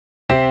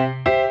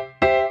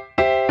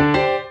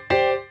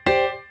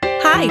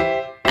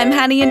I'm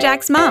Hattie and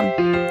Jack's mom,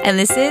 and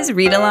this is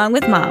Read Along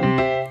with Mom.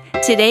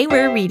 Today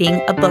we're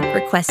reading a book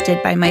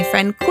requested by my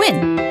friend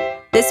Quinn.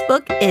 This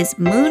book is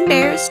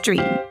Moonbear's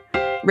Dream,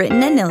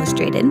 written and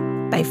illustrated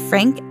by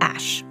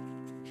Asch.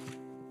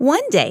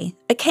 One day,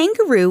 a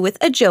kangaroo with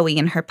a joey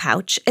in her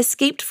pouch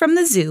escaped from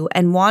the zoo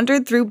and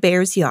wandered through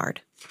Bear's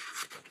yard.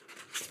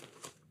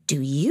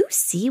 "Do you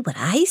see what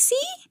I see?"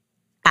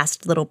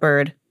 asked Little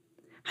Bird.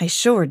 "I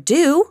sure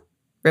do,"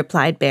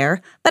 replied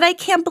Bear, "but I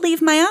can't believe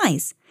my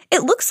eyes.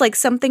 It looks like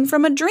something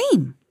from a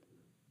dream."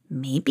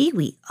 "Maybe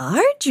we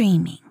are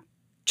dreaming,"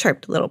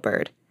 chirped Little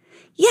Bird.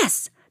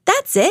 "Yes,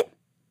 that's it,"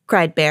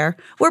 cried Bear.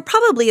 "We're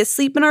probably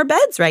asleep in our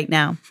beds right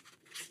now."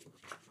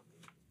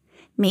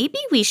 "Maybe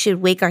we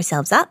should wake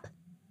ourselves up,"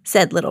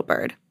 said Little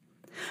Bird.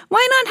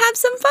 "Why not have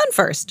some fun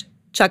first?"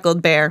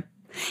 chuckled Bear.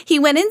 He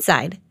went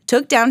inside,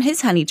 took down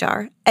his honey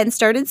jar, and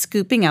started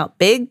scooping out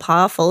big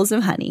pawfuls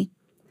of honey.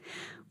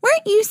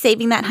 "Weren't you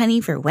saving that honey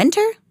for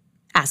winter?"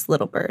 asked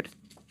Little Bird.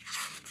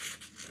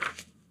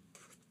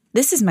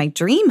 "This is my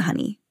dream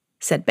honey,"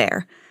 said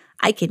Bear.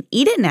 "I can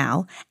eat it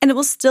now, and it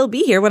will still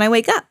be here when I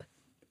wake up."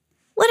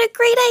 "What a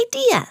great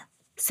idea,"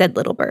 said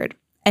Little Bird,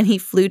 and he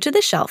flew to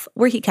the shelf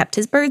where he kept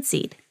his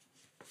birdseed.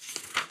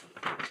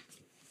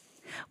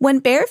 When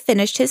Bear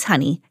finished his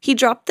honey, he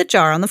dropped the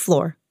jar on the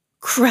floor.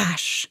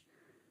 Crash!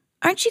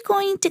 "Aren't you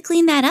going to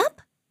clean that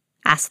up?"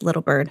 asked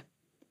Little Bird.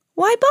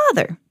 "Why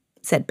bother?"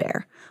 said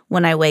Bear.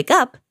 "When I wake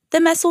up,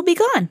 the mess will be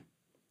gone."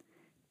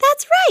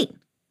 "That's right,"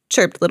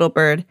 chirped Little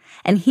Bird,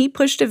 and he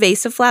pushed a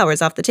vase of flowers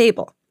off the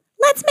table.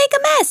 "Let's make a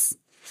mess."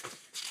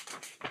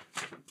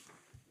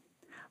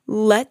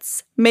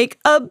 "Let's make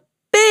a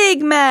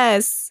big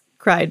mess,"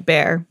 cried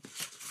Bear.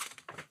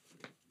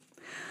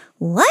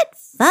 "What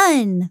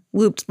fun!"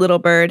 whooped Little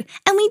Bird.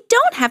 "And we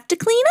don't have to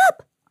clean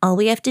up. All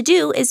we have to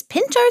do is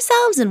pinch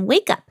ourselves and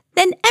wake up.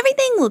 Then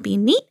everything will be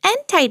neat and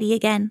tidy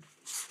again."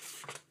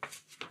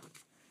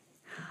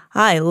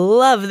 "I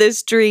love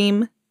this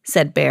dream,"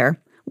 said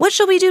Bear. "What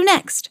shall we do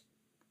next?"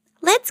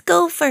 "Let's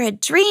go for a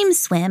dream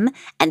swim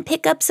and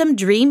pick up some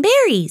dream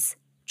berries,"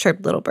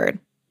 chirped Little Bird.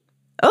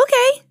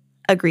 "Okay,"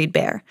 agreed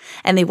Bear,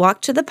 and they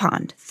walked to the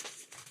pond.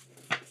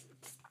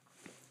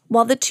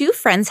 While the two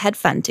friends had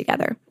fun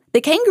together,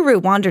 the kangaroo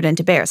wandered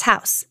into Bear's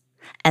house,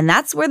 and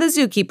that's where the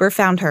zookeeper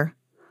found her.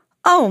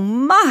 "Oh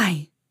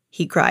my!"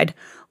 he cried.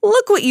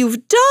 "Look what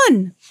you've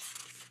done!"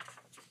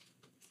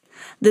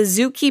 The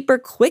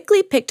zookeeper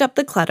quickly picked up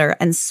the clutter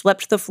and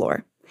swept the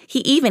floor.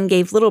 He even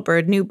gave Little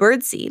Bird new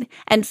birdseed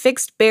and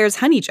fixed Bear's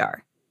honey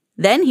jar.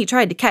 Then he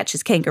tried to catch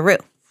his kangaroo.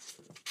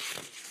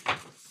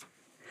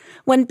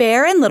 When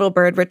Bear and Little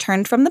Bird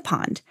returned from the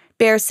pond,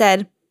 Bear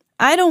said,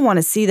 "I don't want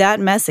to see that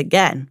mess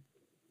again."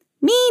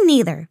 "Me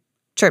neither,"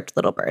 chirped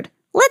Little Bird.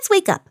 "Let's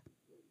wake up."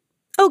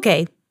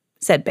 "Okay,"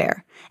 said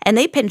Bear, and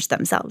they pinched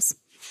themselves.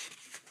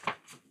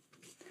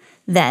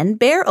 Then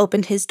Bear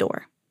opened his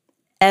door.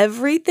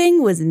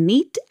 Everything was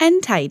neat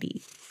and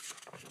tidy.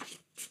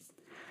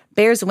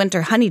 Bear's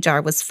winter honey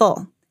jar was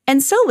full,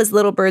 and so was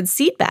Little Bird's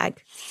seed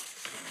bag.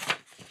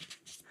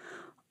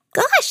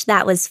 "Gosh,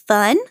 that was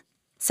fun,"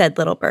 said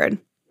Little Bird.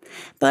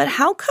 "But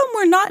how come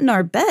we're not in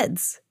our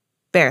beds?"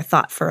 Bear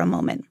thought for a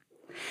moment.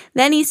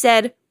 Then he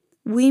said,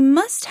 "We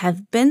must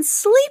have been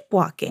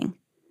sleepwalking."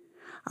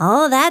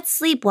 "Oh, that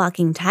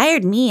sleepwalking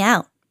tired me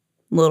out,"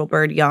 Little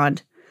Bird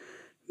yawned.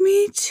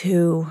 "Me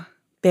too,"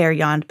 Bear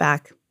yawned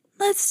back.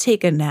 "Let's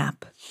take a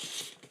nap."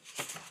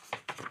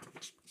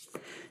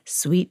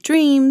 "Sweet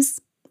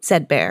dreams,"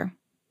 said Bear.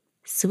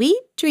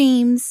 "Sweet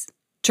dreams,"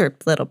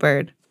 chirped Little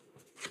Bird.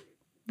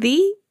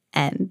 The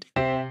end.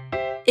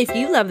 If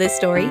you love this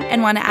story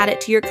and want to add it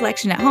to your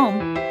collection at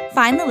home,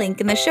 find the link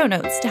in the show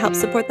notes to help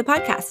support the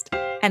podcast.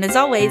 And as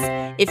always,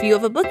 if you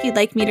have a book you'd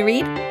like me to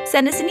read,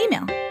 send us an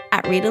email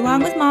at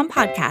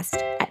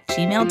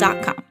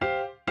readalongwithmompodcast@gmail.com.